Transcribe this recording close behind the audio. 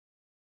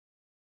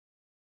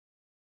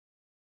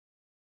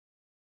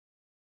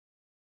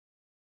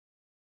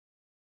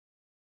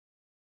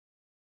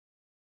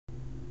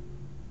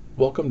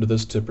Welcome to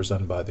this tip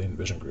presented by the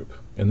Envision Group.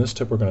 In this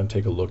tip we're going to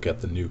take a look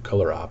at the new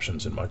color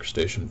options in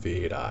MicroStation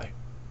V8i.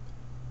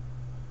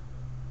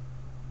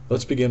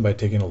 Let's begin by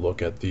taking a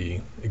look at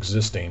the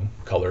existing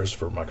colors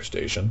for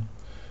MicroStation.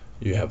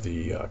 You have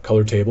the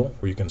color table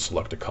where you can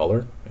select a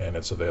color, and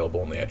it's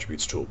available in the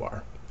attributes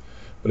toolbar.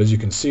 But as you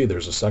can see,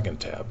 there's a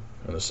second tab.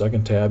 In the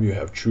second tab you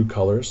have true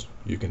colors.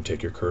 You can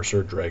take your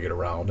cursor, drag it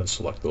around, and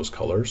select those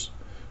colors.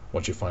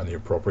 Once you find the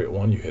appropriate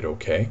one, you hit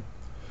OK.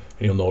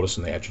 And you'll notice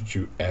in the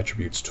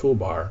attributes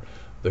toolbar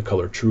the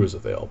color true is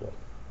available.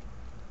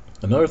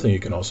 Another thing you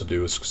can also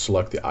do is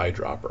select the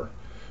eyedropper.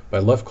 By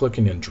left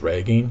clicking and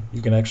dragging,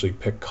 you can actually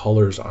pick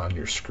colors on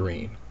your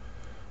screen,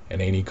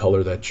 and any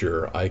color that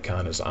your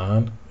icon is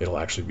on, it'll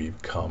actually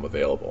become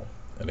available.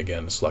 And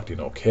again,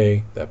 selecting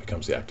OK, that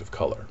becomes the active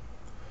color.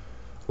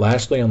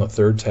 Lastly, on the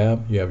third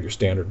tab you have your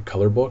standard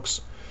color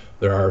books.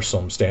 There are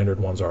some standard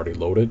ones already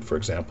loaded, for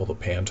example the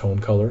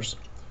Pantone colors.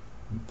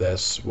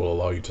 This will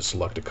allow you to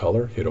select a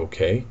color, hit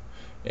OK,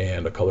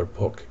 and a color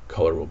book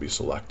color will be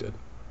selected.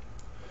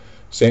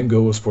 Same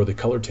goes for the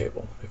color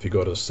table. If you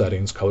go to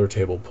Settings, Color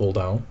Table pull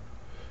down,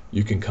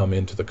 you can come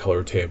into the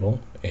color table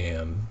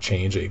and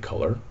change a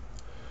color.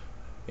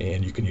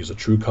 And you can use a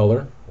true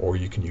color or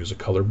you can use a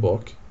color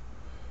book.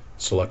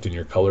 Selecting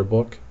your color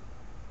book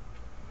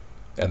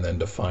and then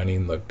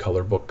defining the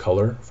color book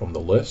color from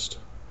the list,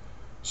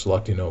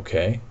 selecting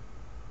OK,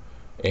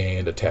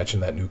 and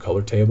attaching that new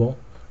color table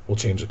will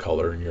change the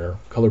color in your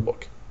color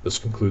book. This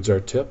concludes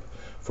our tip.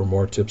 For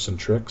more tips and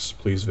tricks,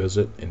 please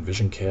visit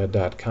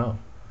envisioncad.com.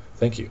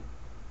 Thank you.